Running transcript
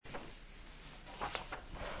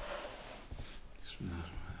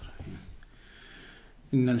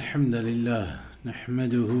إن الحمد لله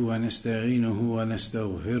نحمده ونستعينه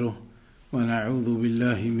ونستغفره ونعوذ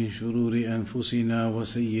بالله من شرور أنفسنا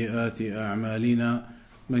وسيئات أعمالنا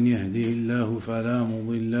من يهده الله فلا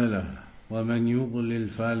مضل له ومن يضلل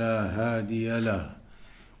فلا هادي له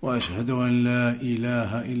وأشهد أن لا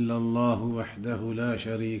إله إلا الله وحده لا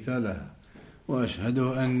شريك له وأشهد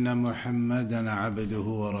أن محمدا عبده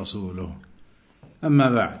ورسوله أما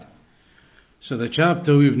بعد. So the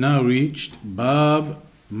chapter we've now reached, Bab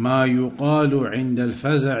ما يقال عند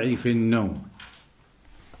الفزع في النوم.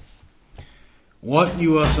 What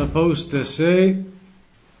you are supposed to say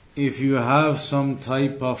if you have some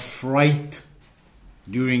type of fright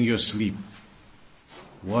during your sleep.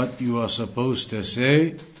 What you are supposed to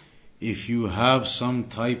say if you have some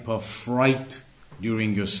type of fright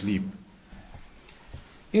during your sleep.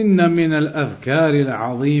 إن من الأذكار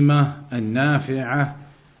العظيمة النافعة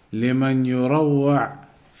لمن يروع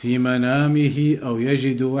في منامه أو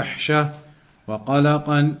يجد وحشة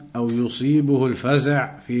وقلقا أو يصيبه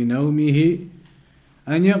الفزع في نومه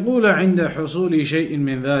أن يقول عند حصول شيء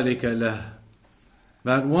من ذلك له.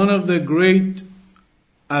 That one of the great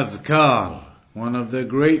adhkar, one of the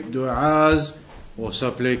great du'as or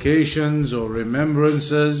supplications or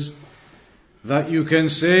remembrances that you can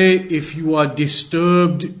say if you are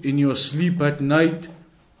disturbed in your sleep at night,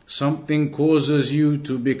 something causes you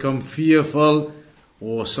to become fearful,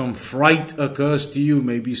 or some fright occurs to you,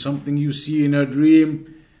 maybe something you see in a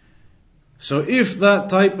dream. So if that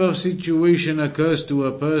type of situation occurs to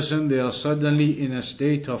a person, they are suddenly in a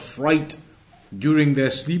state of fright during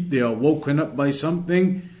their sleep, they are woken up by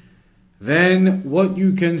something, then what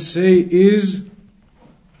you can say is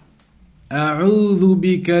أعوذ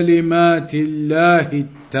بكلمات الله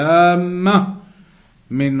التامة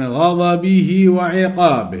من غضبه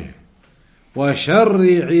وعقابه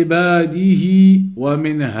وشر عباده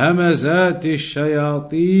ومن همزات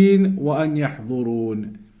الشياطين وأن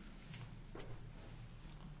يحضرون.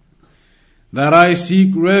 That I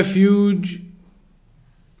seek refuge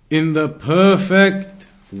in the perfect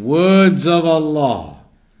words of Allah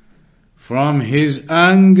from His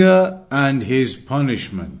anger and His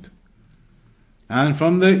punishment, and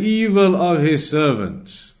from the evil of His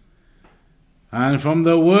servants, and from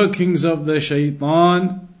the workings of the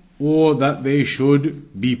shaitan, or that they should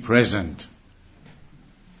be present.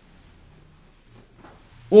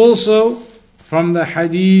 Also, from the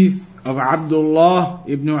hadith of Abdullah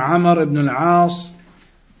ibn Amr ibn al-As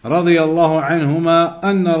radiyallahu anhuma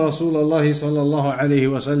anna Rasulullah sallallahu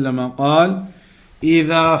alayhi wa sallam قال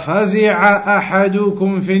إذا فزع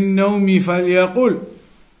أحدكم في النوم فليقل,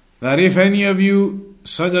 that if any of you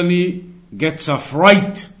suddenly gets a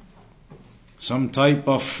fright, some type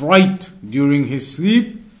of fright during his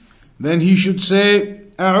sleep, then he should say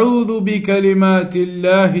أعوذ بكلمات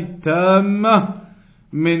الله التامة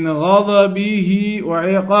من غضبه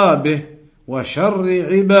وعقابه وشر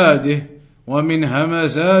عباده ومن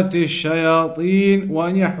همزات الشياطين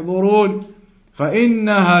وأن يحضرون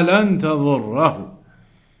فإنها لن تضره.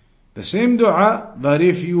 The same dua, that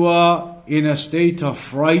if you are in a state of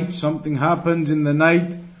fright, something happens in the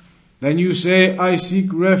night, then you say, I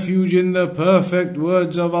seek refuge in the perfect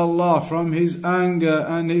words of Allah from His anger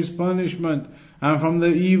and His punishment, and from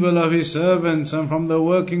the evil of His servants, and from the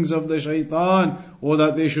workings of the shaitan, or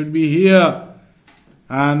that they should be here.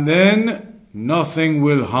 And then nothing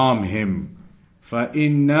will harm him.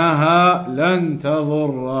 فَإِنَّهَا لَن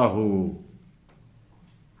تَضُرَّهُ.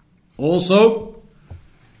 Also,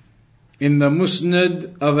 in the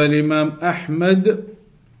Musnad of Imam Ahmad,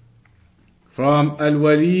 from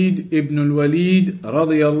Al-Walid ibn al-Walid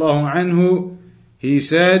radiyallahu anhu, he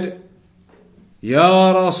said,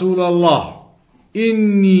 Ya Rasulullah,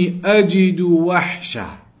 inni ajidu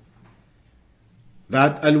wahsha.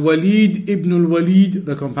 That Al-Walid ibn al-Walid,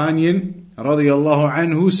 the companion radiyallahu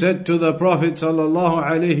anhu, said to the Prophet sallallahu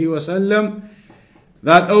alayhi wasallam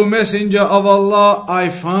that, O Messenger of Allah, I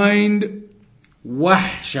find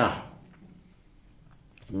wahsha.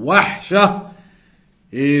 Wahsha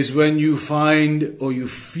is when you find or you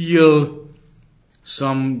feel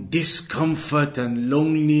some discomfort and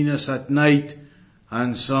loneliness at night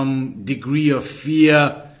and some degree of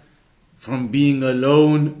fear from being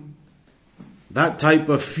alone. That type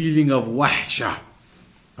of feeling of wahsha,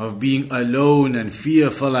 of being alone and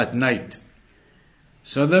fearful at night.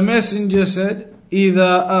 So the Messenger said,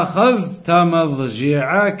 إِذَا أَخَذْتَ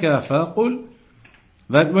مَضْجِعَكَ فَقُلْ,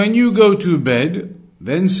 that when you go to bed,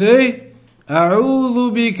 then say,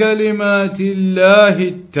 أعوذ بكلمات الله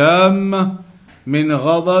التامة من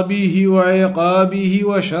غضبه وعقابه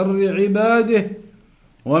وشر عباده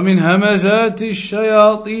ومن همزات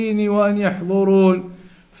الشياطين وأن يحضرون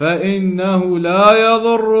فإنه لا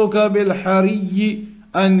يضرك بالحري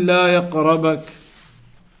أن لا يقربك.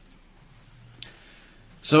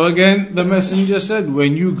 So again, the messenger said,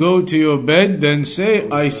 when you go to your bed, then say,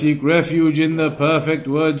 I seek refuge in the perfect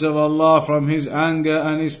words of Allah from His anger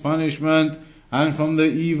and His punishment, and from the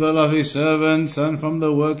evil of His servants, and from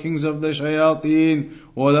the workings of the shayateen,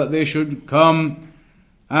 or that they should come,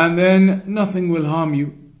 and then nothing will harm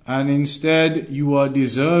you. And instead, you are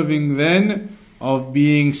deserving then of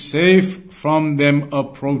being safe from them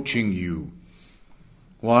approaching you.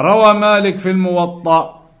 وروى مالك في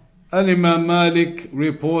الموطأ. Al-Imam Malik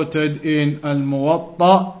reported in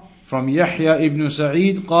Al-Muwatta from Yahya ibn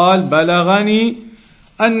Sa'id قال بلغني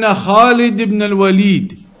أن خالد ibn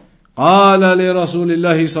al-Walid قال لرسول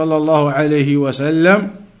الله صلى الله عليه وسلم.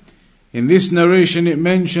 In this narration it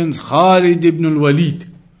mentions Khalid ibn al-Walid,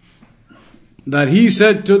 that he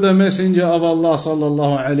said to the Messenger of Allah صلى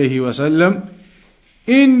الله عليه وسلم,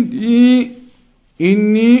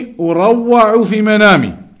 إني أروع في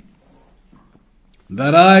منامي,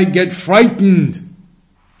 that I get frightened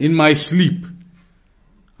in my sleep.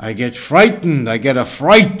 I get frightened, I get a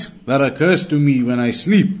fright that occurs to me when I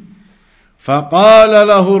sleep. فقال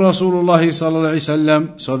له رسول الله صلى الله عليه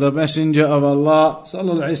وسلم, so the Messenger of Allah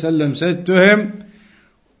صلى الله عليه وسلم said to him,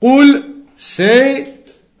 قل, say,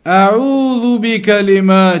 أعوذ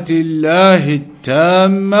بكلمات الله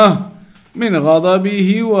التامة من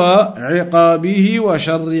غضبه وعقابه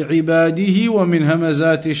وشر عباده ومن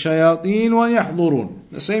همزات الشياطين ويحضرون.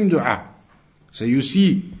 The same dua. So you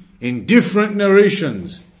see, in different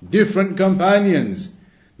narrations, different companions,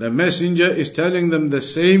 the messenger is telling them the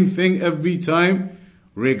same thing every time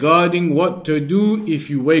regarding what to do if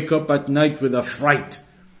you wake up at night with a fright,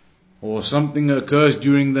 or something occurs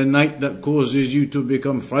during the night that causes you to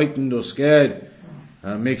become frightened or scared,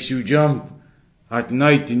 makes you jump at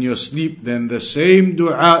night in your sleep. Then the same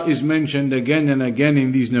dua is mentioned again and again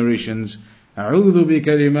in these narrations. أعوذ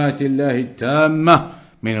بكلمات الله التامة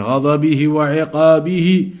من غضبه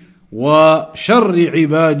وعقابه وشر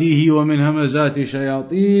عباده ومن همزات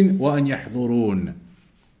الشياطين وأن يحضرون.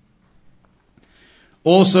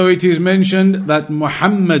 Also it is mentioned that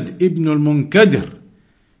Muhammad ibn al-Munkadir,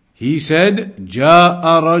 he said, جاء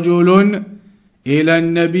رجل إلى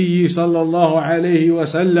النبي صلى الله عليه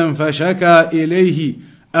وسلم فشكى إليه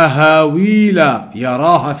أهاويل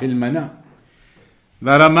يراها في المنام.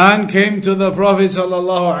 That a man came to the Prophet صلى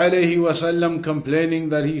الله عليه وسلم complaining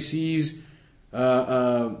that he sees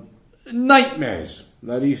nightmares,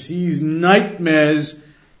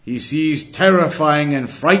 he sees terrifying and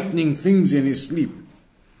frightening things in his sleep.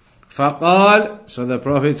 فقال, so the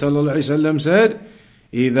Prophet صلى الله عليه وسلم said,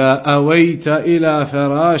 إذا أويت إلى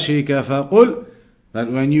فراشك فقل, that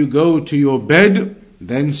when you go to your bed,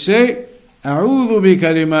 then say, أعوذ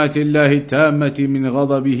بكلمات الله التامة من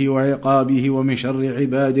غضبه وعقابه ومن شر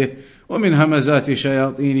عباده ومن همزات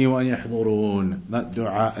الشياطين وأن يحضرون. That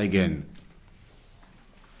dua again.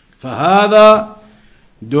 فهذا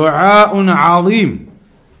دعاء عظيم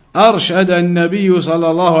أرشد النبي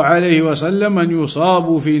صلى الله عليه وسلم أن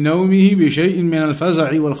يصاب في نومه بشيء من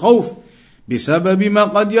الفزع والخوف بسبب ما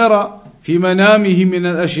قد يرى في منامه من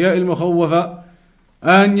الأشياء المخوفة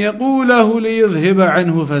أن يقوله ليذهب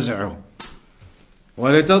عنه فزعه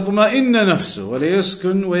ولتطمئن نفسه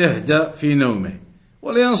وليسكن ويهدأ في نومه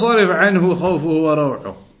ولينصرف عنه خوفه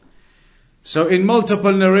وروعه. So in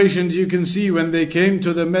multiple narrations you can see when they came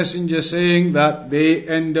to the messenger saying that they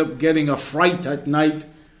end up getting a fright at night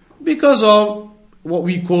because of what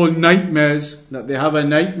we call nightmares, that they have a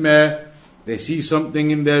nightmare, they see something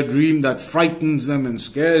in their dream that frightens them and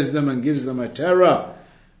scares them and gives them a terror.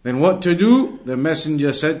 Then what to do? The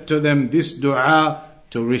messenger said to them this dua,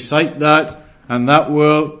 to recite that, and that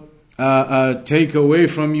will take away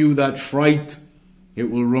from you that fright. It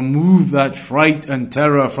will remove that fright and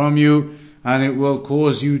terror from you, and it will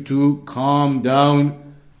cause you to calm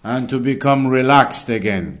down and to become relaxed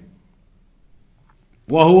again.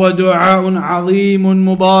 وَهُوَ دُعَاءٌ عَظِيمٌ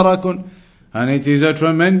مُبَارَكٌ, and it is a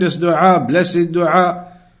tremendous dua, blessed dua,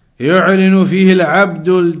 يعلن فيه العبد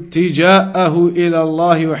التجاءه إلى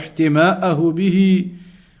الله واحتماءه به.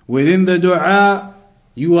 Within the dua,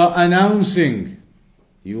 you are announcing,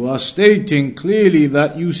 you are stating clearly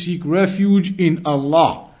that you seek refuge in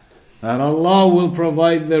Allah, that Allah will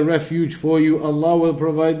provide the refuge for you, Allah will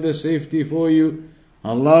provide the safety for you,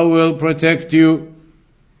 Allah will protect you.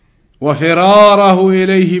 وفراره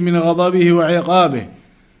إليه من غضبه وعقابه,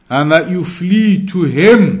 and that you flee to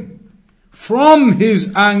Him from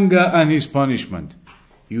His anger and His punishment.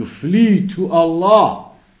 You flee to Allah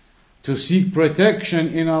to seek protection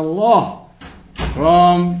in Allah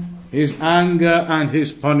from His anger and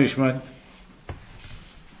His punishment.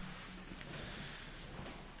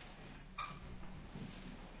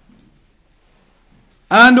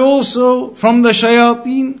 and also from the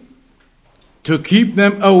shayateen, to keep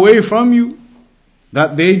them away from you,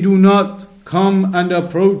 that they do not come and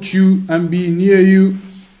approach you and be near you.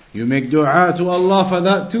 You make dua to Allah for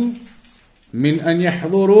that too. Min an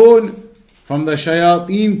yahdurun, from the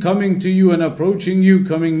shayateen coming to you and approaching you,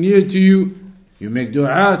 coming near to you. You make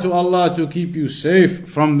dua to Allah to keep you safe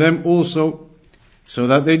from them also, so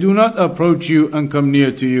that they do not approach you and come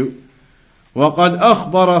near to you. وقد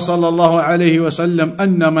أخبر صلى الله عليه وسلم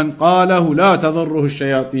أن من قاله لا تضره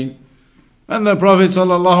الشياطين. And the Prophet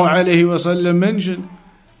صلى الله عليه وسلم mentioned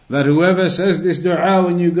that whoever says this dua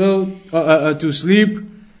when you go to sleep,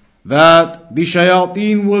 that the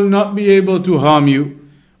shayateen will not be able to harm you.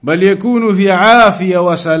 بل يكون في عافية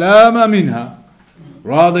وسلام منها.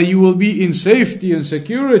 Rather you will be in safety and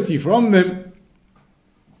security from them.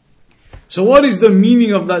 So what is the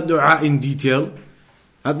meaning of that dua in detail?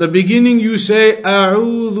 At the beginning you say,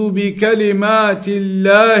 أعوذ بكلمات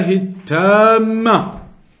الله التامة.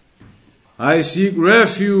 I seek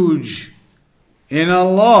refuge in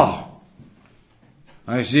Allah.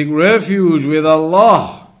 I seek refuge with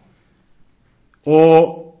Allah.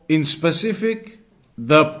 Or in specific,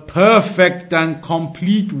 the perfect and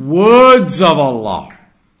complete words of Allah.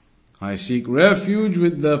 I seek refuge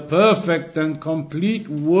with the perfect and complete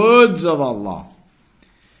words of Allah.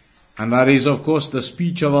 And that is, of course, the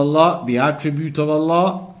speech of Allah, the attribute of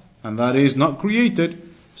Allah, and that is not created.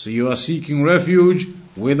 So you are seeking refuge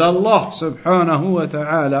with Allah subhanahu wa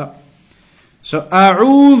ta'ala. So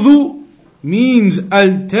a'udhu means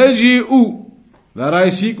altaji'u, that I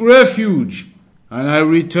seek refuge and I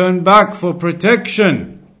return back for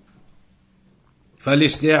protection.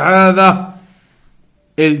 فالاستعاذة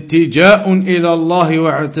التجاء إلى الله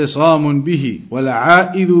واعتصام به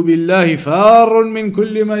والعائذ بالله فار من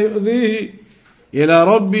كل ما يؤذيه إلى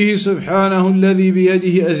ربه سبحانه الذي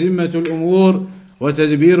بيده أزمة الأمور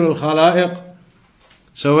وتدبير الخلائق.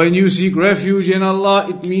 So when you seek refuge in Allah,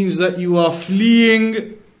 it means that you are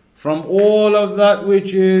fleeing from all of that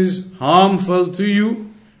which is harmful to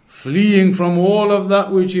you, fleeing from all of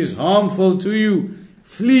that which is harmful to you,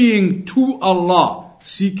 fleeing to Allah,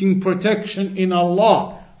 seeking protection in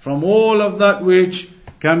Allah from all of that which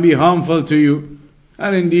can be harmful to you.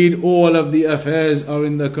 And indeed all of the affairs are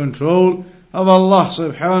in the control of Allah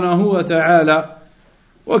subhanahu wa ta'ala.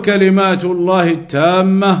 وكلمات الله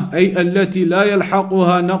التامة أي التي لا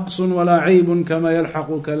يلحقها نقص ولا عيب كما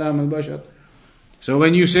يلحق كلام البشر. So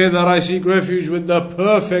when you say that I seek refuge with the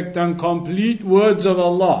perfect and complete words of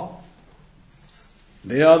Allah,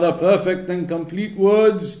 they are the perfect and complete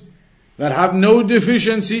words that have no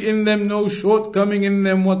deficiency in them, no shortcoming in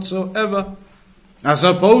them whatsoever, as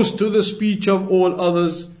opposed to the speech of all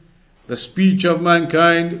others. The speech of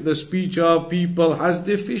mankind, the speech of people has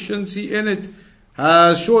deficiency in it,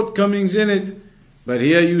 has shortcomings in it. But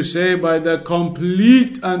here you say by the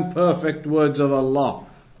complete and perfect words of Allah,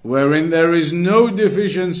 wherein there is no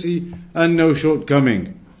deficiency and no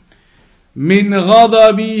shortcoming. Min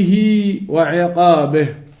ghadabihi wa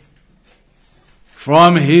iqabih,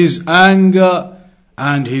 from His anger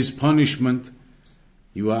and His punishment.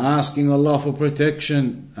 You are asking Allah for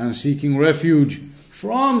protection and seeking refuge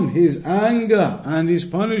from His anger and His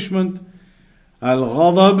punishment.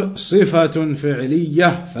 الغضب صفة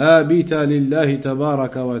فعلية ثابتة لله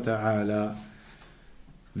تبارك وتعالى.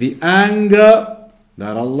 The anger,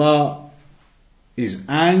 that Allah is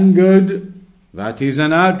angered, that is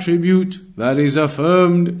an attribute that is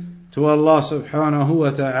affirmed to Allah subhanahu wa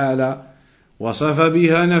ta'ala. وصف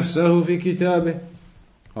بها نفسه في كتابه.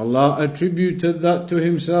 Allah attributed that to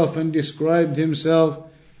Himself and described Himself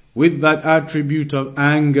with that attribute of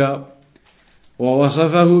anger.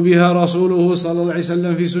 ووصفه بها رسوله صلى الله عليه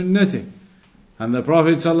وسلم في سنته. And the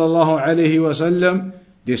Prophet صلى الله عليه وسلم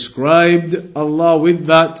described Allah with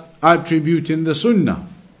that attribute in the Sunnah.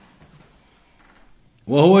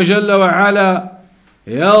 وهو جل وعلا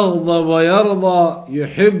يغضب ويرضى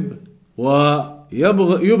يحب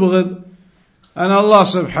ويبغض. And Allah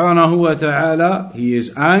subhanahu wa ta'ala, He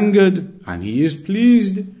is angered and He is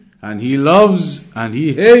pleased and He loves and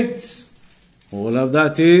He hates. All of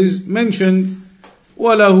that is mentioned.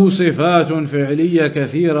 وله صفات فعلية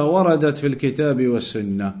كثيرة وردت في الكتاب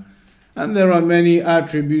والسنة. And there are many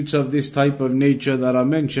attributes of this type of nature that are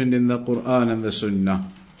mentioned in the Quran and the Sunnah.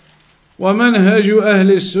 ومنهج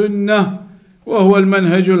أهل السنة وهو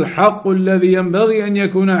المنهج الحق الذي ينبغي أن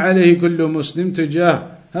يكون عليه كل مسلم تجاه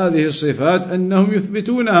هذه الصفات أنهم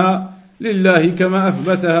يثبتونها لله كما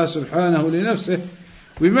أثبتها سبحانه لنفسه.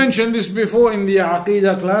 We mentioned this before in the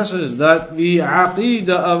Aqidah classes, that the Aqidah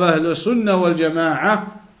of Ahl Sunnah wal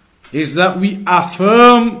Jama'ah is that we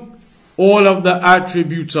affirm all of the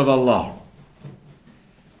attributes of Allah.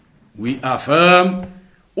 We affirm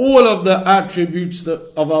all of the attributes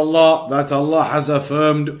of Allah that Allah has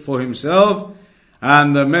affirmed for Himself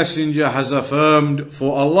and the Messenger has affirmed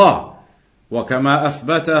for Allah. وَكَمَا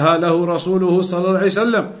أَثْبَتَهَا لَهُ رَسُولُهُ صلى الله عليه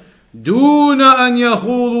وسلم دون أن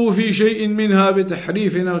يخوضوا في شيء منها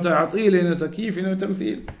بتحريف أو تعطيل أو تكييف أو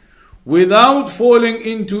تمثيل, without falling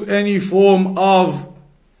into any form of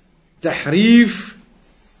tahrif,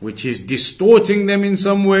 which is distorting them in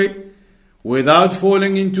some way, without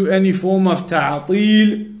falling into any form of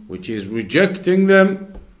ta'atil, which is rejecting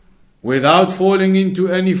them, without falling into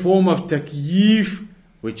any form of takyif,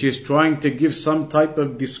 which is trying to give some type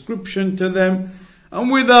of description to them, and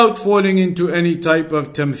without falling into any type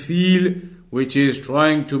of tamthil, which is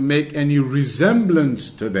trying to make any resemblance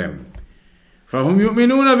to them. فَهُمْ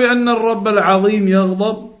يُؤْمِنُونَ بِأَنَّ الرَّبَّ الْعَظِيمِ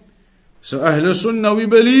يَغْضَبُ. So Ahlul Sunnah, we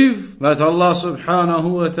believe that Allah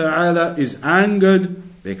subhanahu wa ta'ala is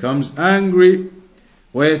angered, becomes angry.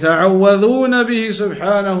 وَيَتَعَوَّذُونَ بِهِ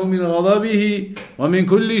سُبْحَانَهُ مِنْ غَضَبِهِ وَمِنْ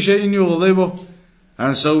كُلِّ شَيْءٍ يُغْضِبُهُ.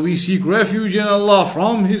 And so we seek refuge in Allah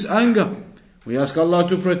from His anger. We ask Allah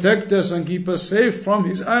to protect us and keep us safe from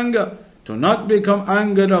His anger, to not become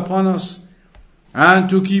angered upon us, and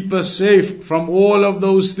to keep us safe from all of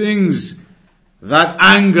those things that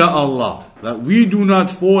anger Allah, that we do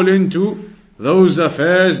not fall into those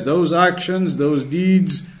affairs, those actions, those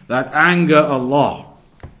deeds that anger Allah.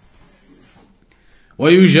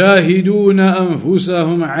 وَيُجَاهِدُونَ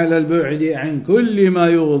أَنفُسَهُمْ عَلَى الْبُعْدِ عَنْ كُلِّ مَا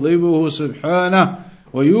يُغْضِبُهُ سُبْحَانَهُ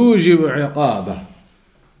وَيُوجِبُ عِقَابَهُ.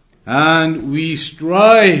 And we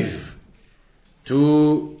strive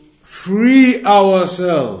to free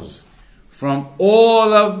ourselves from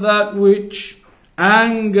all of that which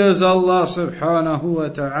angers Allah subhanahu wa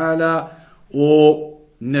ta'ala or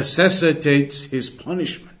necessitates His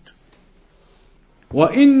punishment.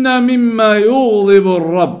 وَإِنَّ مِمَّا يُغْضِبُ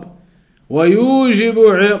الرَّبِّ وَيُوجِبُ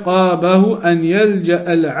عِقَابَهُ أَنْ يَلْجَأَ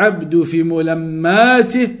الْعَبْدُ فِي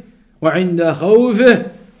مُلَمَّاتِهِ وَعِنْدَ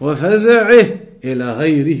خَوْفِهِ وَفَزَعِهِ إِلَى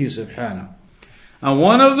غَيْرِهِ سُبْحَانَهُ. And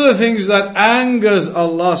one of the things that angers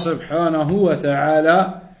Allah subhanahu wa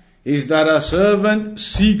ta'ala is that a servant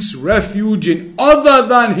seeks refuge in other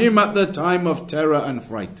than Him at the time of terror and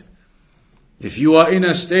fright. If you are in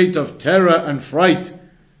a state of terror and fright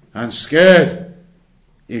and scared,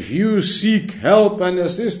 if you seek help and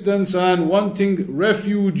assistance and wanting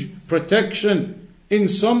refuge, protection in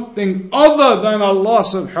something other than Allah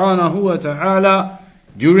subhanahu wa ta'ala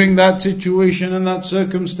during that situation and that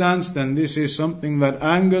circumstance, then this is something that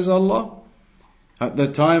angers Allah. At the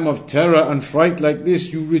time of terror and fright like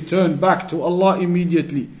this, you return back to Allah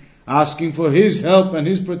immediately, asking for His help and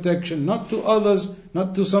His protection, not to others,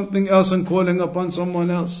 not to something else and calling upon someone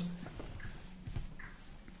else.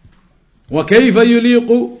 وكيف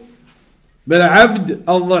يليق بالعبد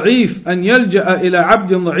الضعيف أن يلجأ إلى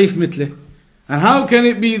عبد ضعيف مثله. And how can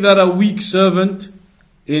it be that a weak servant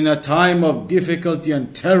in a time of difficulty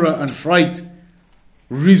and terror and fright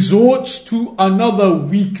resorts to another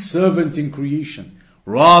weak servant in creation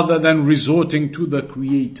rather than resorting to the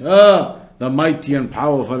Creator, the mighty and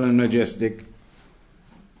powerful and majestic?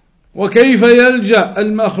 وكيف يلجأ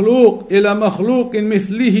المخلوق إلى مخلوق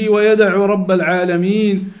مثله ويدع رب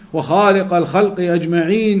العالمين وخالق الخلق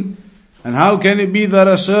أجمعين. And how can it be that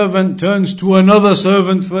a servant turns to another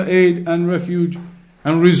servant for aid and refuge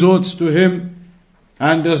and resorts to him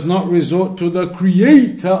and does not resort to the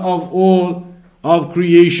Creator of all of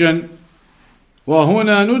creation?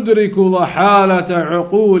 وهنا ندرك ضحالة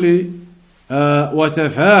عقول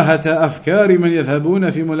وتفاهة أفكار من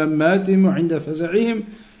يذهبون في ملماتهم وعند فزعهم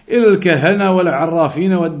إلى الكهنة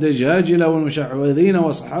والعرافين والدجاجلة والمشعوذين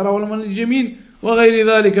والسحرة والمنجمين وغير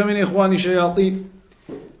ذلك من إخوان الشياطين.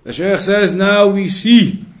 The Shaykh says, now we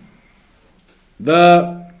see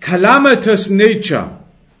the calamitous nature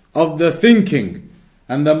of the thinking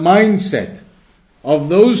and the mindset of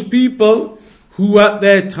those people who at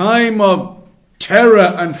their time of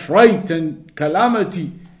terror and fright and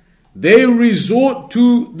calamity, they resort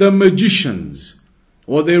to the magicians,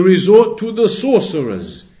 or they resort to the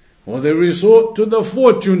sorcerers, or they resort to the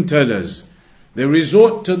fortune tellers. They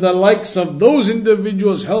resort to the likes of those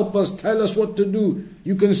individuals. Help us, tell us what to do.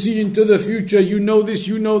 You can see into the future, you know this,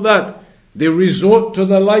 you know that. They resort to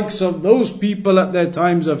the likes of those people at their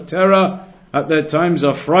times of terror, at their times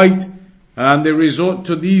of fright. And they resort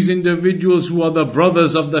to these individuals who are the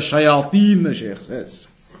brothers of the shayateen, the Shaykh says.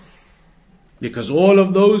 Because all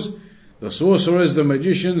of those, the sorcerers, the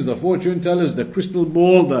magicians, the fortune tellers, the crystal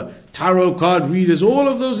ball, the tarot card readers, all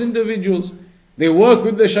of those individuals, they work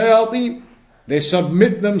with the shayateen. They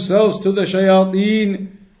submit themselves to the shayateen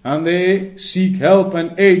and they seek help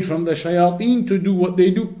and aid from the shayateen to do what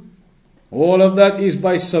they do. All of that is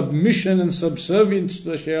by submission and subservience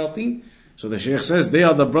to the shayateen. So the Shaykh says they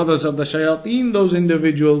are the brothers of the shayateen, those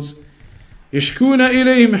individuals. يشكون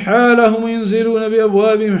إليهم حالهم وينزلون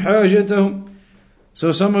بأبوابهم حاجتهم.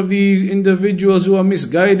 So some of these individuals who are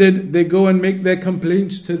misguided, they go and make their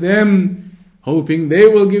complaints to them, hoping they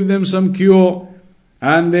will give them some cure.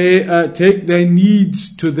 And they take their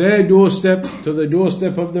needs to their doorstep, to the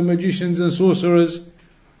doorstep of the magicians and sorcerers.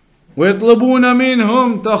 ويطلبون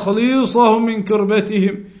منهم تخليصهم من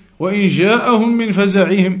كربتهم وإن جاءهم من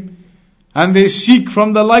فزعهم. And they seek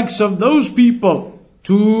from the likes of those people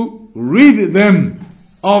to rid them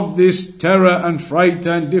of this terror and fright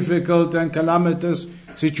and difficult and calamitous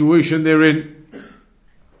situation they're in.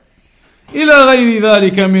 إلى غير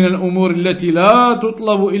ذلك من الأمور التي لا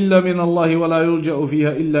تطلب إلا من الله ولا يلجأ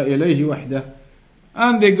فيها إلا إليه وحده.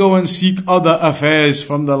 And they go and seek other affairs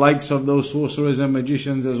from the likes of those sorcerers and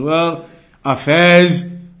magicians as well. Affairs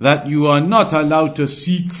that you are not allowed to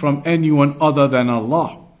seek from anyone other than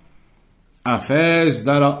Allah. Affairs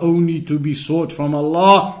that are only to be sought from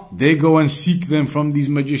Allah, they go and seek them from these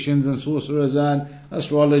magicians and sorcerers and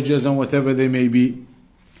astrologers and whatever they may be.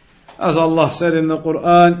 As Allah said in the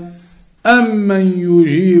Quran, أَمَّنْ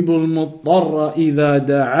يُجِيبُ الْمُضْطَرَّ إِذَا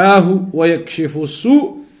دَعَاهُ وَيَكْشِفُ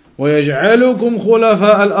السُّوءَ وَيَجْعَلُكُمْ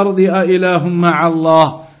خُلَفَاءَ الْأَرْضِ أَإِلَهٌ مَعَ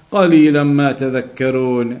اللَّهِ قَلِيلًا مَا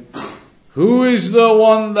تَذَكَّرُونَ. Who is the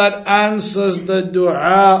one that answers the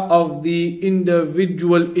dua of the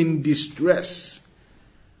individual in distress?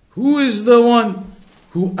 Who is the one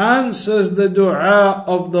who answers the dua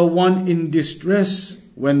of the one in distress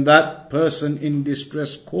when that person in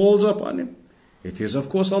distress calls upon him? It is of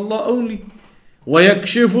course Allah only.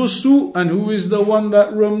 وَيَكْشِفُ السُّوءَ. And who is the one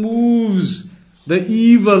that removes the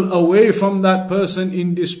evil away from that person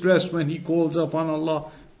in distress when he calls upon Allah?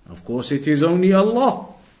 Of course it is only Allah.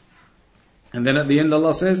 And then at the end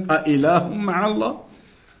Allah says, أَإِلَهٌ مَعَ اللَّهِ.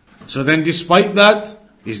 So then despite that,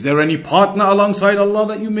 is there any partner alongside Allah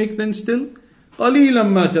that you make then still? قَلِيلًا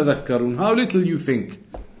مَا تَذَكَّرُونَ. How little you think.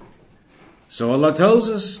 So Allah tells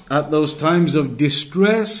us, at those times of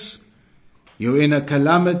distress, you're in a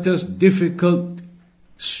calamitous, difficult,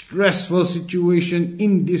 stressful situation,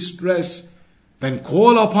 in distress, then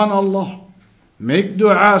call upon Allah. Make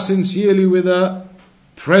dua sincerely with a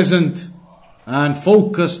present and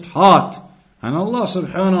focused heart. And Allah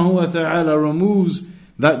subhanahu wa ta'ala removes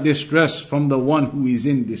that distress from the one who is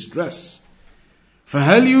in distress.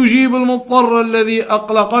 فَهَلْ يُجِيبُ الْمُضْطَرَّ الَّذِي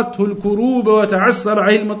أَقْلَقَتْهُ الْكُرُوبَ وَتَعَسَّرَ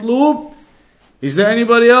عَلَيْهِ الْمَطْلُوبِ. Is there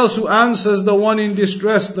anybody else who answers the one in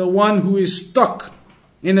distress, the one who is stuck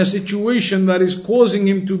in a situation that is causing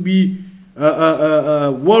him to be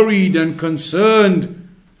worried and concerned,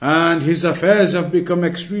 and his affairs have become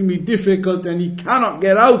extremely difficult and he cannot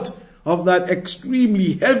get out of that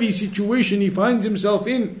extremely heavy situation he finds himself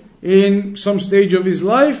in some stage of his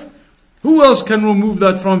life? Who else can remove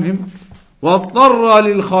that from him?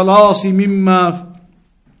 وَاضْطَرَّ لِلْخَلَاصِ مِمَّا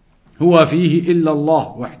هُوَ فِيهِ إِلَّا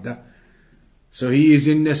اللَّهُ وَحْدَهُ. So he is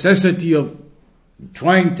in necessity of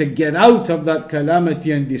trying to get out of that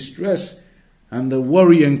calamity and distress and the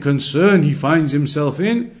worry and concern he finds himself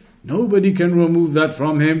in. Nobody can remove that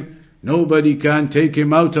from him. Nobody can take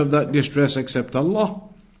him out of that distress except Allah.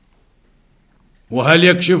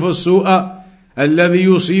 وَهَلْ يَكْشِفُ السُّوءَ الَّذِي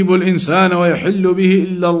يُصِيبُ الْإِنسَانَ وَيَحِلُّ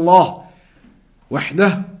بِهِ إِلَّا اللَّهُ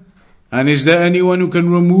وَحْدَهُ. And is there anyone who can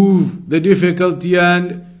remove the difficulty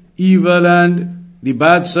and evil and the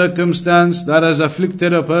bad circumstance that has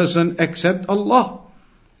afflicted a person except Allah?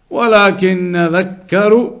 ولكن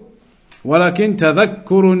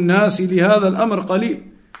تذكر الناس لهذا الأمر قليل.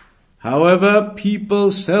 However,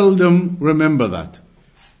 people seldom remember that.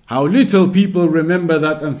 How little people remember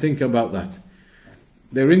that and think about that.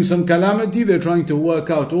 They're in some calamity, they're trying to work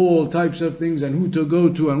out all types of things and who to go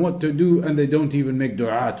to and what to do, and they don't even make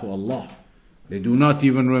dua to Allah. They do not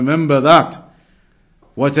even remember that.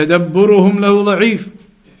 وَتَدَبُّرُهُمْ لَهُ ضَعِيفٌ.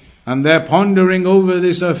 And they're pondering over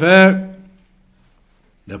this affair.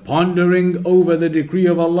 The pondering over the decree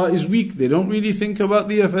of Allah is weak. They don't really think about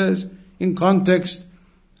the affairs in context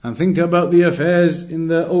and think about the affairs in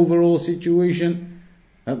the overall situation.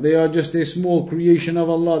 That they are just a small creation of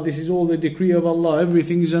Allah. This is all the decree of Allah.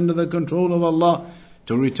 Everything is under the control of Allah.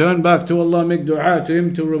 To return back to Allah, make dua to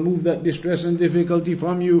Him to remove that distress and difficulty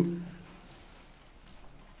from you.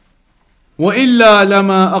 وَإِلَّا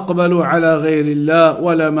لَمَا أَقْبَلُوا عَلَى غَيْرِ اللَّهِ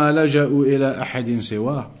وَلَمَا لَجَأُوا إِلَىٰ أَحَدٍ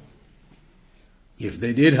سِوَاهُ. If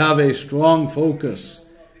they did have a strong focus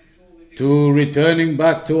to returning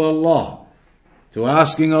back to Allah, to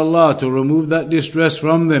asking Allah to remove that distress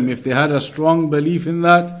from them, if they had a strong belief in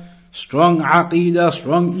that, strong aqeedah,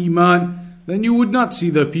 strong iman, then you would not see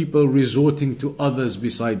the people resorting to others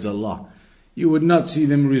besides Allah. you would not see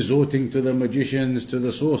them resorting to the magicians, to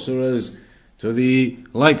the sorcerers, to the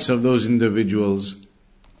likes of those individuals.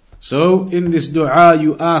 So in this dua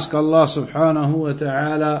you ask Allah subhanahu wa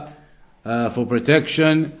ta'ala for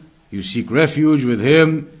protection, you seek refuge with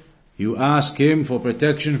Him, you ask Him for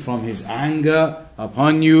protection from His anger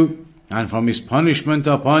upon you and from His punishment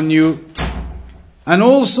upon you. And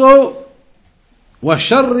also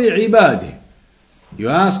وَشَرِّ عِبَادِهِ, you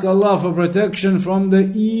ask Allah for protection from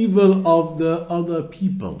the evil of the other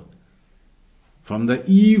people. From the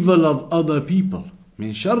evil of other people.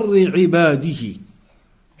 مِن شَرِّ عِبَادِهِ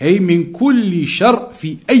أي من كل شر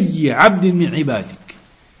في أي عبد من عبادك.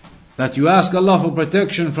 That you ask Allah for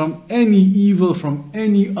protection from any evil from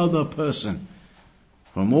any other person.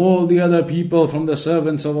 From all the other people, from the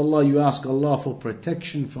servants of Allah, you ask Allah for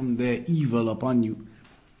protection from their evil upon you.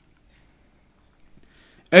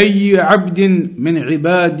 أي عبد من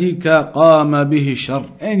عبادك قام به شر,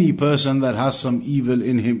 any person that has some evil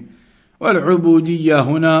in him. والعبودية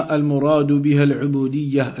هنا المراد بها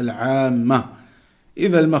العبودية العامة,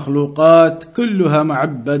 إذا المخلوقات كلها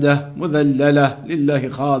معبدة مذللة لله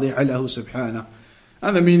خاضعة له سبحانه.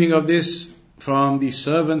 And the meaning of this from the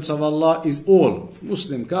servants of Allah is all,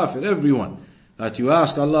 Muslim, Kafir, everyone, that you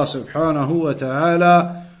ask Allah subhanahu wa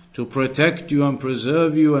ta'ala to protect you and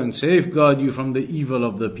preserve you and safeguard you from the evil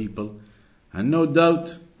of the people. And no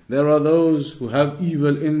doubt there are those who have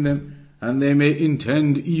evil in them, and they may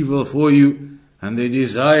intend evil for you, and they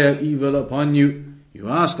desire evil upon you. You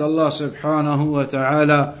ask Allah subhanahu wa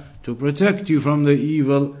ta'ala to protect you from the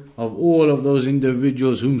evil of all of those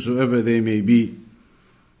individuals, whomsoever they may be.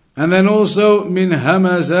 And then also, min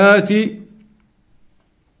hamazati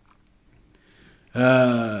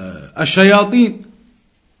الشياطين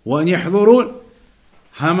وأن يحضرون.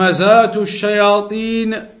 همزات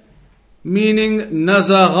الشياطين meaning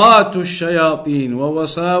نزغات الشياطين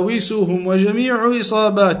ووساوسهم وجميع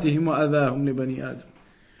إصاباتهم وأذاهم لبني آدم.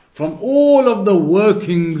 From all of the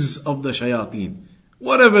workings of the shayateen,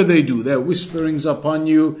 whatever they do, their whisperings upon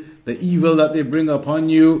you, the evil that they bring upon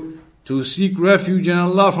you, to seek refuge in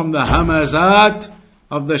Allah from the hamazat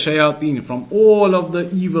of the shayateen, from all of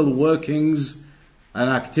the evil workings and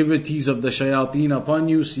activities of the shayateen upon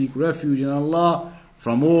you, seek refuge in Allah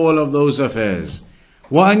from all of those affairs.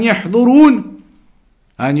 وَأَنْ يَحْضُرُونَ,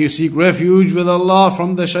 and you seek refuge with Allah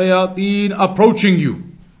from the shayateen approaching you.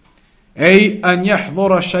 أي أن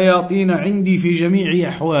يحضر الشياطين عندي في جميع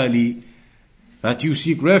أحوالي, that you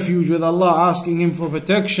seek refuge with Allah, asking Him for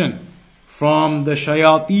protection from the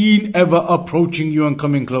shayateen ever approaching you and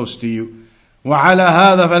coming close to you. وعلى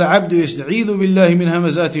هذا فالعبد يستعيذ بالله من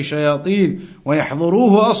همزات الشياطين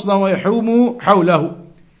ويحضروه أصلا ويحوموا حوله.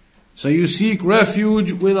 So you seek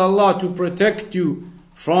refuge with Allah to protect you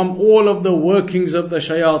from all of the workings of the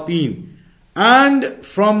shayateen, and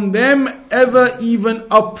from them ever even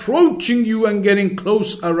approaching you and getting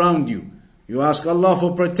close around you. You ask Allah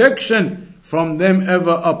for protection from them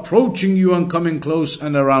ever approaching you and coming close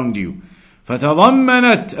and around you.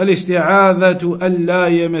 فتضمنت الاستعاذة ألا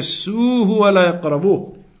يمسوه ولا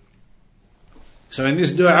يقربوه. So in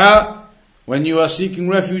this dua, when you are seeking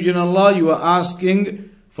refuge in Allah, you are asking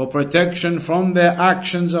for protection from their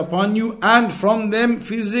actions upon you and from them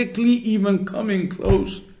physically even coming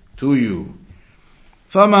close to you.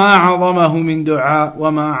 فما أعظمه من دعاء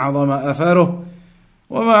وما أعظم أثره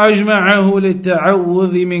وما أجمعه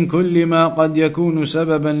للتعوذ من كل ما قد يكون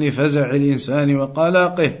سببا لفزع الإنسان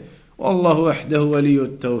وقلقه والله وحده ولي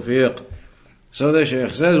التوفيق. So the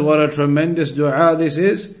Shaykh says, what a tremendous dua this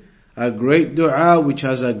is, a great dua which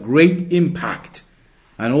has a great impact,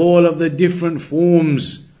 and all of the different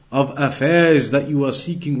forms of affairs that you are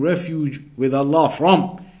seeking refuge with Allah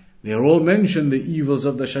from. They are all mentioned, the evils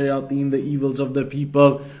of the shayateen, the evils of the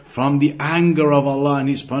people, from the anger of Allah and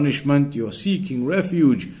His punishment. You are seeking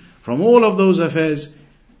refuge from all of those affairs,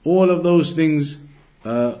 all of those things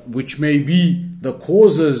which may be the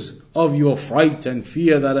causes of your fright and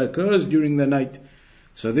fear that occurs during the night.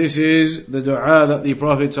 So this is the dua that the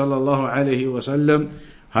Prophet ﷺ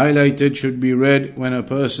highlighted should be read when a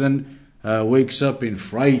person wakes up in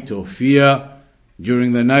fright or fear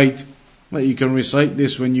during the night. That you can recite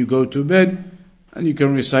this when you go to bed, and you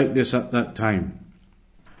can recite this at that time.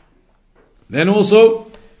 Then also,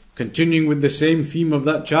 continuing with the same theme of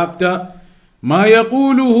that chapter, ما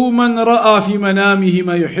يقوله من رأى في منامه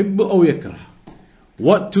ما يحب أو يكره.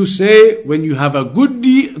 What to say when you have a good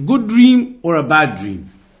dream or a bad dream.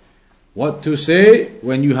 What to say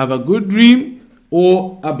when you have a good dream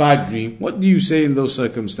or a bad dream. What do you say in those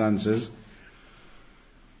circumstances?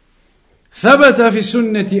 ثبت في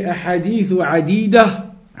السنة أحاديث عديدة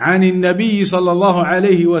عن النبي صلى الله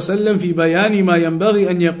عليه وسلم في بيان ما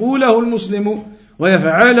ينبغي أن يقوله المسلم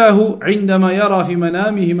ويفعله عندما يرى في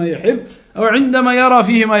منامه ما يحب أو عندما يرى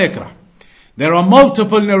فيه ما يكره. There are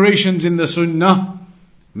multiple narrations in the Sunnah,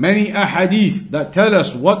 many ahadith that tell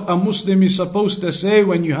us what a Muslim is supposed to say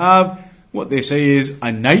when you have what they say is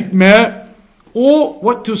a nightmare, or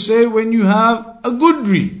what to say when you have a good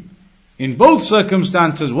dream. In both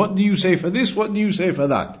circumstances, what do you say for this? What do you say for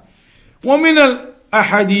that? ومن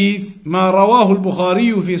الأحاديث ما رواه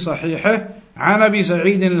البخاري في صحيحه عن أبي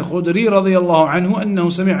سعيد الخدري رضي الله عنه أنه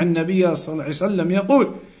سمع النبي صلى الله عليه وسلم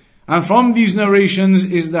يقول. And from these narrations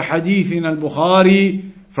is the hadith in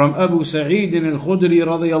al-Bukhari from Abu Sa'id al-Khudri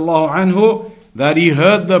رضي الله عنه that he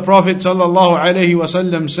heard the Prophet صلى الله عليه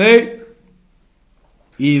وسلم say,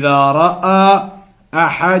 إذا رأى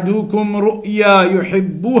أحدكم رؤيا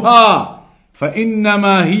يحبها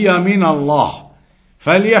فإنما هي من الله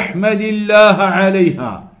فليحمد الله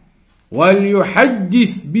عليها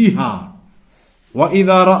وليحدث بها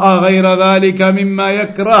وإذا رأى غير ذلك مما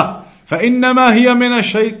يكره فإنما هي من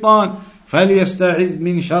الشيطان فليستعذ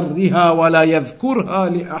من شرها ولا يذكرها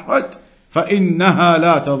لأحد فإنها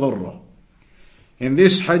لا تضره. In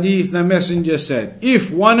this hadith the messenger said,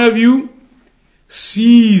 if one of you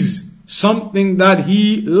sees something that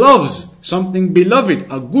he loves, something beloved,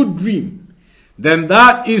 a good dream, then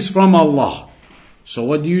that is from Allah. So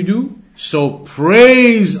what do? So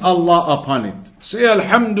praise Allah upon it. Say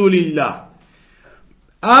Alhamdulillah.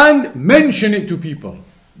 And mention it to people.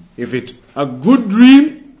 If it's a good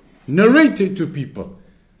dream, narrate it to people.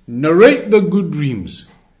 Narrate the good dreams.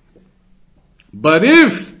 But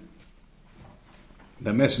if,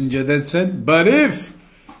 the messenger then said, but if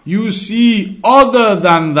you see other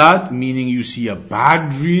than that, meaning you see a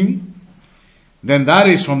bad dream, then that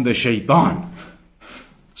is from the shaitan.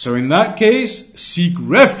 So in that case, seek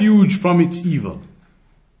refuge from its evil.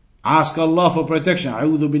 Ask Allah for protection.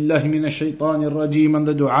 A'udhu billahi minash shaitanir rajim, and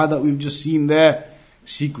the dua that we've just seen there.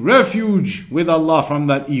 Seek refuge with Allah from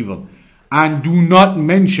that evil. And do not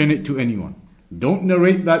mention it to anyone. Don't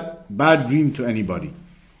narrate that bad dream to anybody.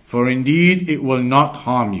 For indeed, it will not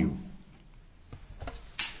harm you.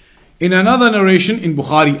 In another narration in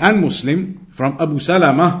Bukhari and Muslim from Abu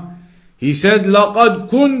Salama, he said, لَقَدْ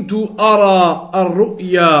كُنْتُ أَرَى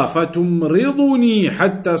الرُّؤْيَا فَتُمْرِضُنِي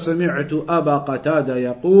حَتَّى سَمِعْتُ أَبَا قَتَادَ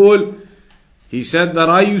يَقُولُ. He said that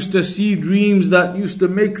I used to see dreams that used to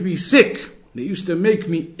make me sick. They used to make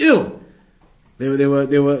me ill. They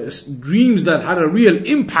were dreams that had a real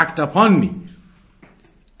impact upon me.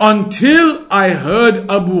 Until I heard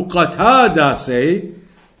Abu Qatada say,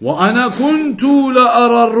 وَأَنَا كُنْتُ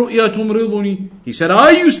لَأَرَى الرُّؤْيَا تُمْرِضُنِي. He said, I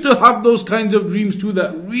used to have those kinds of dreams too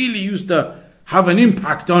that really used to have an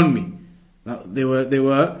impact on me. They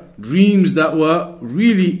were dreams that were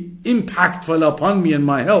really impactful upon me and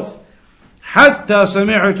my health. حَتَّى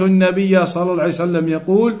سَمِعْتُ النَّبِيَّ صَلَى اللَّهُ عَلَيْهِ وسلم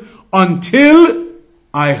يقول, until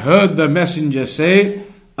I heard the messenger say,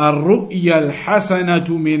 الرُّؤْيَا الْحَسَنَةُ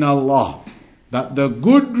مِنَ اللَّهِ. That the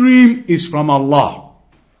good dream is from Allah.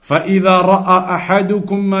 فَإِذَا رَأَى أَحَدُكُمْ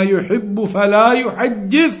مَا يُحِبُّ فَلَا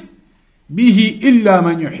يُحَدِّثْ بِهِ إِلَّا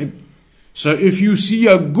مَنْ يُحِبُّ. So if you see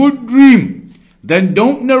a good dream, then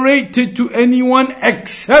don't narrate it to anyone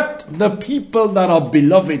except the people that are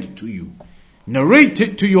beloved to you. Narrate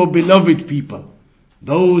it to your beloved people.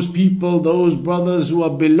 Those people, those brothers who are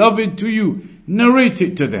beloved to you, narrate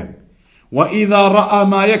it to them. وَإِذَا رَأَى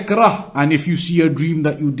مَا يَكْرَهُ. And if you see a dream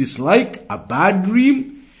that you dislike, a bad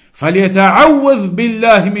dream, فَلْيَتَعَوَّذْ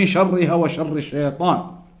بِاللَّهِ مِنْ شَرِّهَا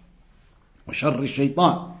وَشَرِّ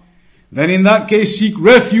الشَّيْطَانِ. Then in that case, seek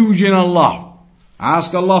refuge in Allah.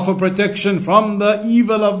 Ask Allah for protection from the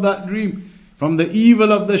evil of that dream, from the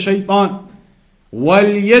evil of the shaitan.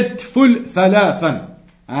 وَلْيَتْفُلْ ثَلَاثًا.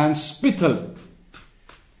 And spittle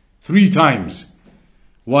 3 times.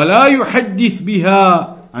 وَلَا يُحَدِّثْ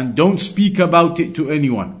بِهَا. And don't speak about it to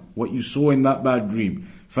anyone, what you saw in that bad dream.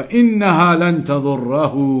 فَإِنَّهَا لَن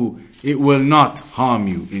تَضُرَّهُ. It will not harm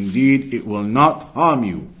you. Indeed, it will not harm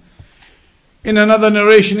you. In another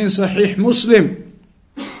narration in Sahih Muslim,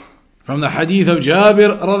 from the hadith of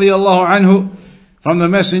Jabir radiyallahu anhu, from the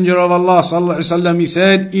Messenger of Allah sallallahu alaihi wasallam, he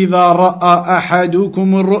said, إِذَا رَأَى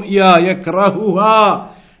أَحَدُكُمُ الرُّؤْيَا يَكْرَهُهَا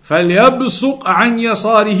فَلْيَبْصُقْ عَنْ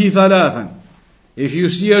يَسَارِهِ ثَلَاثًا. If you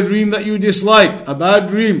see a dream that you dislike, a bad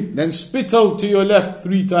dream, then spittle to your left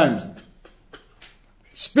 3 times.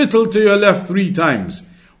 Spittle to your left 3 times.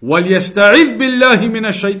 وَلْيَسْتَعِذْ بِاللَّهِ مِنَ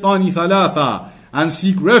الشَّيْطَانِ ثَلَاثًا. And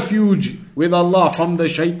seek refuge with Allah from the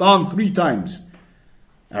shaitan 3 times.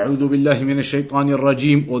 أعوذ بالله من الشيطان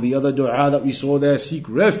الرجيم. Or the other dua that we saw there, seek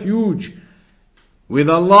refuge with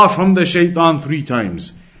Allah from the shaitan 3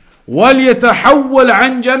 times. وَلْيَتَحَوَّلْ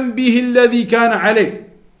عَنْ جَنْبِهِ الَّذِي كَانَ عَلَيْهِ,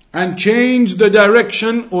 and change the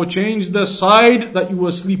direction or change the side that you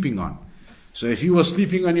were sleeping on. So if you were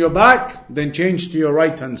sleeping on your back, then change to your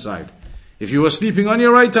right hand side. If you were sleeping on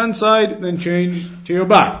your right hand side, then change to your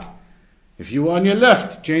back. If you were on your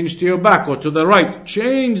left, change to your back or to the right.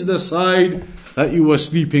 Change the side that you were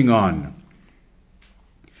sleeping on.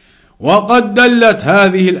 وقد دلت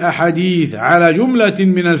هذه الأحاديث على جملة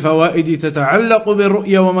من الفوائد تتعلق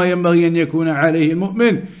بالرؤيا وما ينبغي أن يكون عليه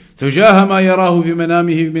المؤمن تجاه ما يراه في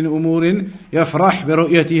منامه من أمور يفرح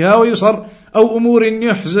برؤيتها ويصر أو أمور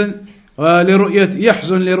يحزن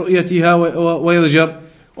لرؤيتها ويضجر.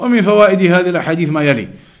 ومن فوائد هذه الأحاديث ما يلي.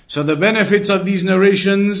 So the benefits of these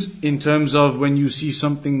narrations in terms of when you see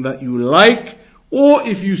something that you like or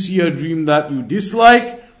if you see a dream that you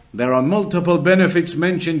dislike, there are multiple benefits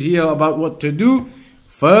mentioned here about what to do.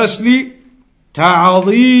 Firstly,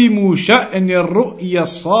 تعظيم شأن الرؤيا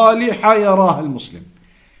الصالحة يراها المسلم.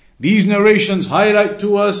 These narrations highlight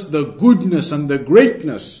to us the goodness and the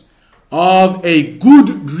greatness of a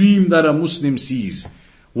good dream that a Muslim sees.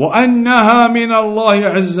 وَأَنَّهَا مِنَ اللَّهِ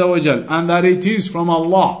عَزَّ وَجَلَّ, and that it is from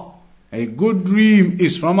Allah. A good dream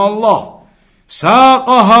is from Allah.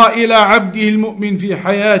 سَاقَهَا إِلَى عَبْدِهِ الْمُؤْمِنِ فِي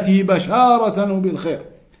حَيَاتِهِ بَشَارَةً وَبِالْخَيْرِ.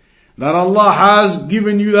 That Allah has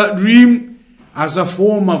given you that dream as a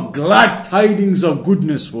form of glad tidings of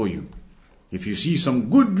goodness for you. If you see some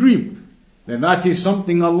good dream, then that is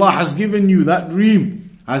something Allah has given you, that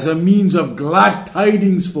dream, as a means of glad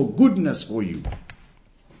tidings for goodness for you.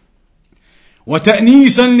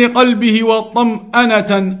 وَتَأْنِيسًا لِقَلْبِهِ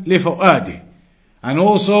وَطَمْأَنَةً لِفُؤَادِهِ, and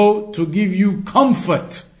also to give you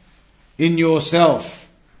comfort in yourself,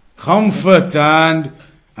 comfort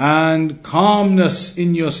and calmness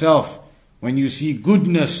in yourself when you see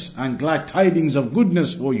goodness and glad tidings of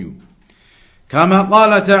goodness for you. كما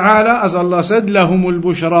قال تعالى, as Allah said, لهم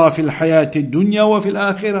البشرى في الحياة الدنيا وفي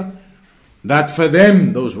الآخرة, that for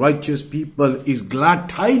them, those righteous people, is glad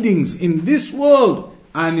tidings in this world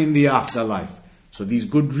and in the afterlife. So these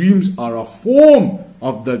good dreams are a form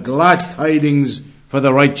of the glad tidings for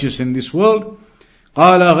the righteous in this world.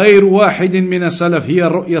 قال غير واحد من السلف هي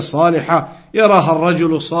الرؤيا الصالحة يراها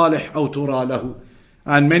الرجل الصالح أو ترى له.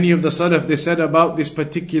 And many of the Salaf, they said about this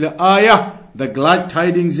particular ayah, the glad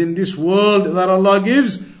tidings in this world that Allah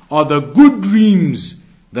gives are the good dreams,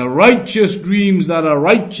 the righteous dreams that a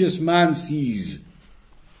righteous man sees.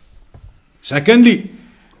 Secondly,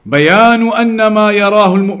 بيان أن ما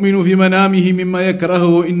يراه المؤمن في منامه مما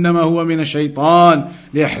يكرهه إنما هو من الشيطان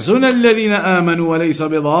ليحزن الذين آمنوا وليس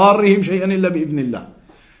بضارهم شيئا إلا بإذن الله.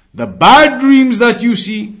 The bad dreams that you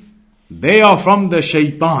see, they are from the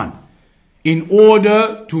shaitan, in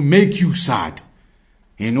order to make you sad,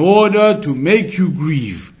 in order to make you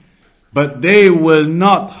grieve. But they will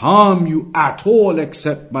not harm you at all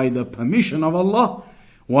except by the permission of Allah.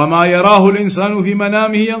 وَمَا يَرَاهُ الْإِنسَانُ فِي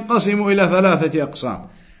مَنَامِهِ يَنْقَسِمُ إِلَى ثَلَاثَةِ أَقْسَامٍ.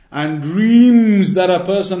 And dreams that a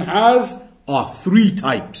person has are three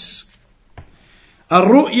types.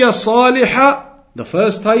 الرؤيا الصالحة, the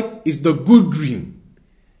first type is the good dream.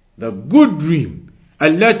 The good dream.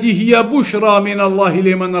 التي هي بشرى من الله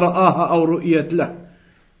لمن رآها أو رؤيت له.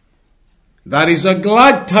 That is a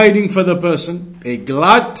glad tiding for the person, a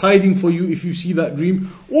glad tiding for you if you see that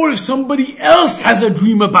dream, or if somebody else has a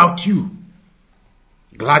dream about you.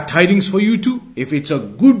 Glad tidings for you too, if it's a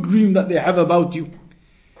good dream that they have about you.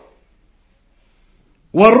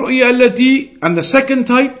 وَالرُّؤْيَا الَّتِي, and the second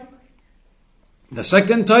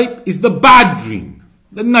type is the bad dream,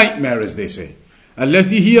 the nightmare as they say.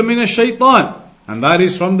 التي هي من الشيطان, and that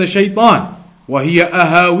is from the shaitan. وهي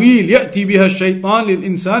أهاويل يأتي بها الشيطان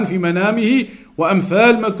للإنسان في منامه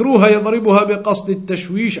وأمثال مكروهة يضربها بقصد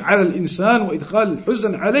التشويش على الإنسان وإدخال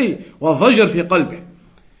الحزن عليه والضجر في قلبه.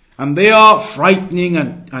 And they are frightening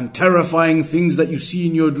and terrifying things that you see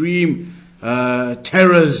in your dream,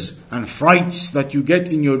 terrors and frights that you get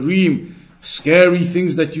in your dream, scary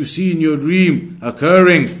things that you see in your dream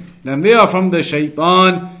occurring. Then they are from the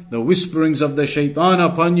shaitan, the whisperings of the shaitan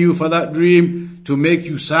upon you for that dream, to make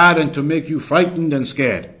you sad and to make you frightened and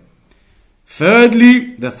scared.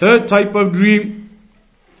 Thirdly, the third type of dream,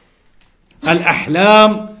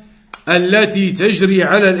 الأحلام التي تجري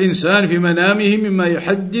على الإنسان في منامه مما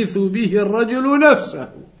يحدث به الرجل نفسه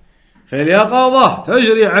في اليقظة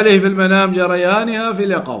تجري عليه في المنام جريانها في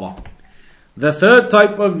اليقظة. The third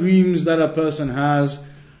type of dreams that a person has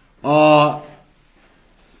are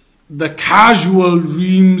the casual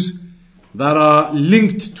dreams that are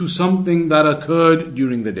linked to something that occurred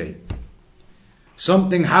during the day.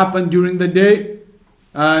 Something happened during the day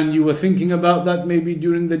and you were thinking about that maybe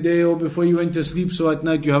during the day or before you went to sleep, so at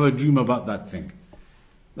night you have a dream about that thing.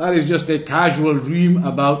 That is just a casual dream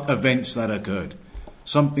about events that occurred.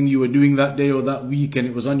 Something you were doing that day or that week and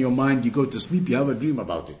it was on your mind, you go to sleep, you have a dream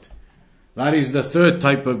about it. That is the third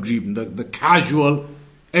type of dream, the casual,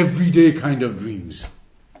 everyday kind of dreams.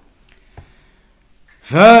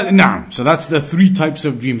 So that's the three types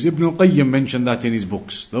of dreams. Ibn al-Qayyim mentioned that in his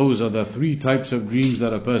books. Those are the three types of dreams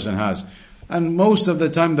that a person has. And most of the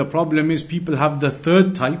time the problem is people have the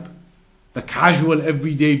third type, the casual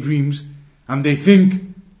everyday dreams, and they think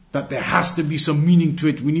that there has to be some meaning to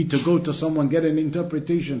it. We need to go to someone, get an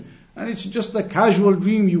interpretation. And it's just a casual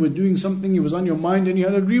dream. You were doing something, it was on your mind and you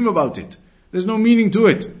had a dream about it. There's no meaning to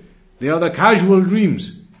it. They are the casual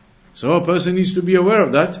dreams. So a person needs to be aware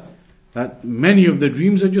of that many of the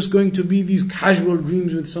dreams are just going to be these casual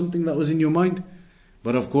dreams with something that was in your mind.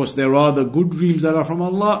 But of course there are the good dreams that are from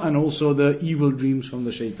Allah and also the evil dreams from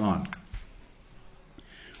the shaitan.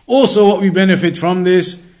 Also what we benefit from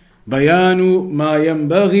this, بيان ما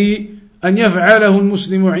ينبغي أن يفعله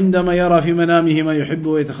المسلم عندما يرى في منامه ما يحب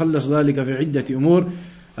ويتخلص ذلك في عدة أمور.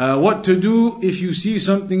 What to do if you see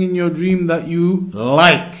something in your dream that you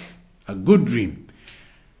like, a good dream.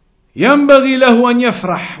 ينبغي له أن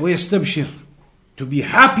يفرح ويستبشر, to be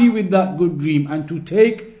happy with that good dream and to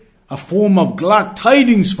take a form of glad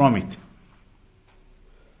tidings from it.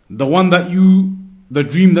 The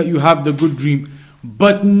dream that you have, the good dream,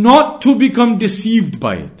 but not to become deceived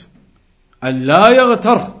by it. ألا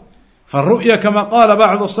يغتر فالرؤيا كما قال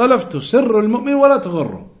بعض السلف تسر المؤمن ولا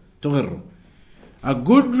تغره. A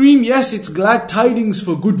good dream, yes, it's glad tidings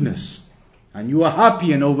for goodness, and you are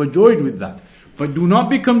happy and overjoyed with that. But do not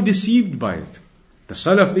become deceived by it. The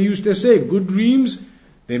Salaf, they used to say, good dreams,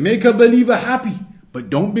 they make a believer happy, but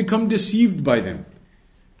don't become deceived by them.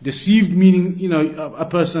 Deceived meaning, a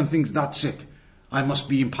person thinks, that's it. I must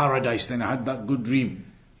be in paradise, then I had that good dream.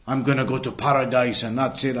 I'm going to go to paradise and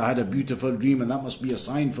that's it. I had a beautiful dream and that must be a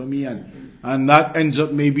sign for me. And that ends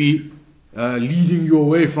up maybe leading you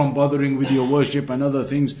away from bothering with your worship and other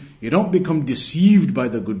things. You don't become deceived by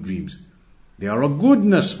the good dreams. They are a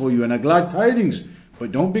goodness for you and a glad tidings.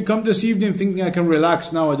 But don't become deceived in thinking I can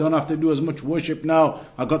relax now. I don't have to do as much worship now.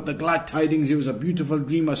 I got the glad tidings. It was a beautiful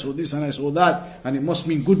dream. I saw this and I saw that. And it must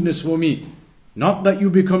mean goodness for me. Not that you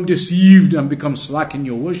become deceived and become slack in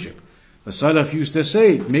your worship. The Salaf used to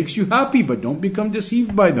say, it makes you happy, but don't become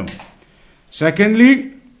deceived by them.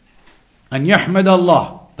 Secondly, أن يحمد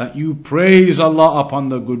Allah, that you praise Allah upon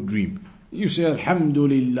the good dream. You say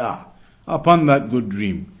Alhamdulillah upon that good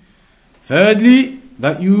dream. Thirdly,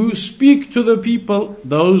 that you speak to the people,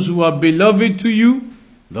 those who are beloved to you,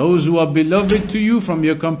 from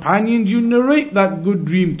your companions, you narrate that good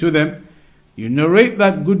dream to them. You narrate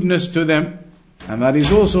that goodness to them. And that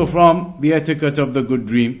is also from the etiquette of the good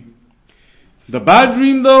dream. The bad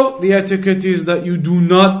dream though, the etiquette is that you do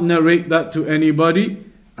not narrate that to anybody.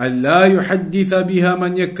 أَلَّا يُحَدِّثَ بِهَا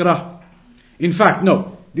مَنْ يَكْرَهُ. In fact,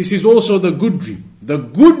 no, this is also the good dream. The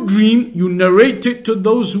good dream, you narrate it to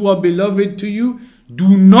those who are beloved to you.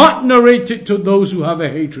 Do not narrate it to those who have a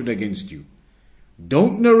hatred against you.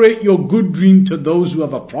 Don't narrate your good dream to those who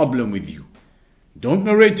have a problem with you. Don't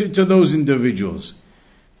narrate it to those individuals,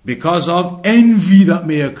 because of envy that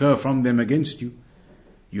may occur from them against you.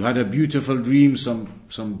 You had a beautiful dream,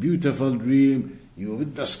 some beautiful dream, you were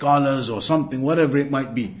with the scholars or something, whatever it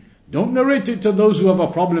might be. Don't narrate it to those who have a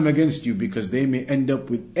problem against you, because they may end up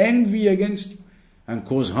with envy against you and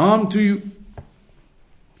cause harm to you.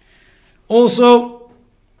 Also,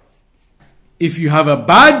 if you have a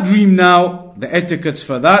bad dream now, the etiquettes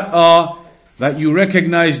for that are that you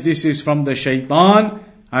recognize this is from the shaitan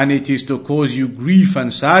and it is to cause you grief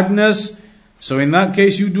and sadness. So in that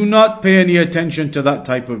case, you do not pay any attention to that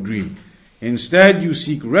type of dream. Instead, you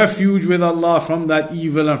seek refuge with Allah from that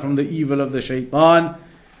evil and from the evil of the shaitan.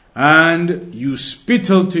 And you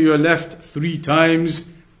spittle to your left 3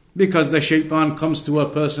 times, because the shaitan comes to a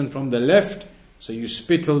person from the left. So you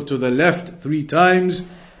spittle to the left 3 times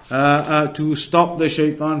to stop the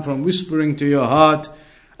shaitan from whispering to your heart.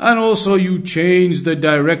 And also you change the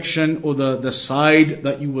direction or the side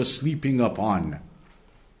that you were sleeping upon.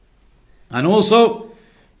 And also,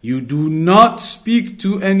 you do not speak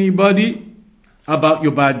to anybody about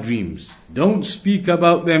your bad dreams. Don't speak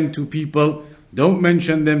about them to people. Don't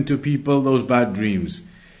mention them to people, those bad dreams.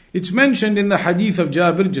 It's mentioned in the hadith of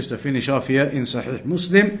Jabir, just to finish off here, in Sahih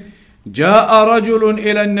Muslim. جاء رجل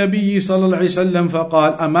إلى النبي صلى الله عليه وسلم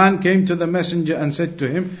فقال, a man came to the messenger and said to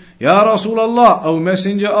him, يا رسول الله, O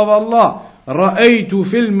messenger of Allah, رأيت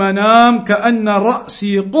في المنام كأن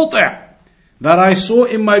رأسي قطع, that I saw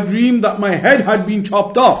in my dream that my head had been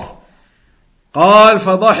chopped off. قال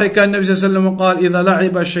فضحك النبي صلى الله عليه وسلم قال إذا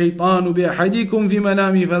لعب الشيطان بأحدكم في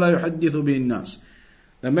منامه فلا يحدث به الناس.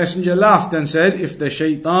 The Messenger laughed and said, if the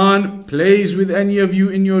shaitan plays with any of you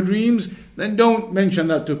in your dreams, then don't mention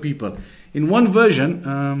that to people. In one version,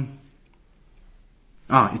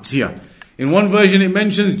 it's here. In one version it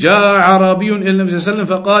mentions جاء عربي إلى النبي صلى الله عليه وسلم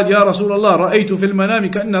فقال يا رسول الله رأيت في المنام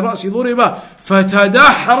كأن رأسي ضرب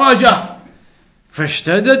فتدحرج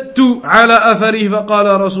فاشتددت على أثره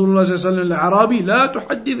فقال رسول الله صلى الله عليه وسلم للأعرابي لا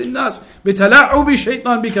تحدث الناس بتلاعب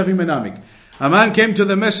الشيطان بك في منامك. A man came to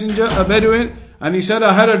the messenger, a Bedouin, and he said,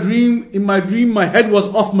 I had a dream. In my dream, my head was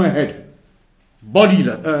off my head. Body,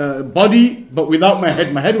 but without my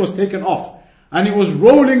head. My head was taken off. And it was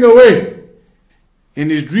rolling away. In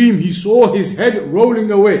his dream, he saw his head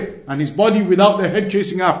rolling away. And his body without the head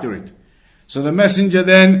chasing after it. So the messenger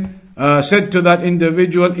then said to that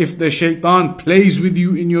individual, if the shaitan plays with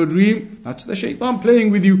you in your dream, that's the shaitan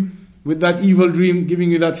playing with you, with that evil dream,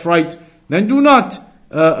 giving you that fright, then do not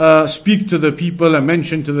speak to the people and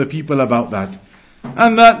mention to the people about that.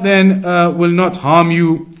 And that then will not harm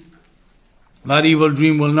you. That evil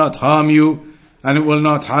dream will not harm you, and it will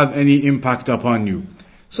not have any impact upon you.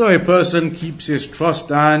 So a person keeps his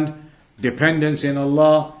trust and dependence in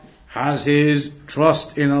Allah, has his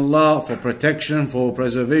trust in Allah for protection, for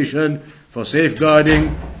preservation, for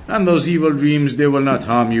safeguarding, and those evil dreams, they will not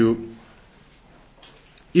harm you.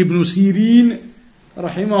 Ibn Sirin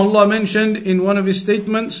rahimahullah mentioned in one of his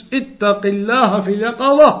statements, اتق الله في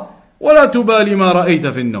اليقظة ولا تبالي ما رأيت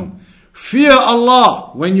في النوم. Fear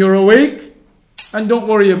Allah when you're awake, and don't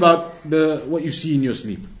worry about what you see in your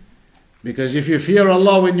sleep. Because if you fear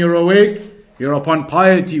Allah when you're awake, you're upon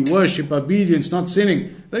piety, worship, obedience, not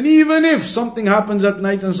sinning, then even if something happens at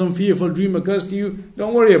night and some fearful dream occurs to you,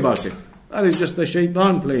 don't worry about it. That is just the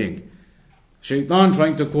shaitan playing. Shaitan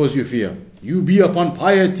trying to cause you fear. You be upon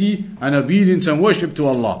piety and obedience and worship to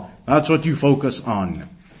Allah. That's what you focus on.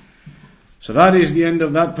 So that is the end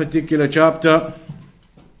of that particular chapter.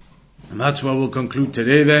 And that's where we'll conclude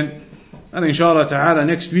today then. And inshallah ta'ala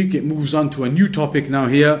next week it moves on to a new topic now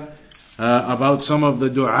here. About some of the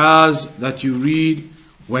du'as that you read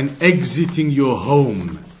when exiting your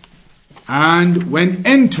home. And when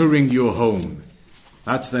entering your home.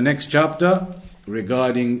 That's the next chapter.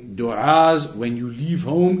 Regarding du'as when you leave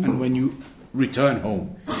home and when you return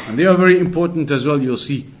home. And they are very important as well. You'll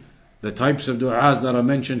see the types of du'as that are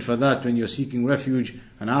mentioned for that when you're seeking refuge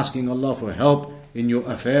and asking Allah for help in your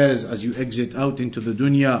affairs as you exit out into the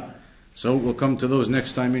dunya. So we'll come to those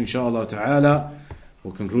next time inshallah ta'ala.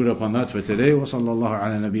 We'll conclude upon that for today. Wa sallallahu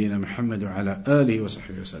ala nabiyyina Muhammad wa ala alihi wa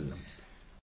sahbihi wa sallam.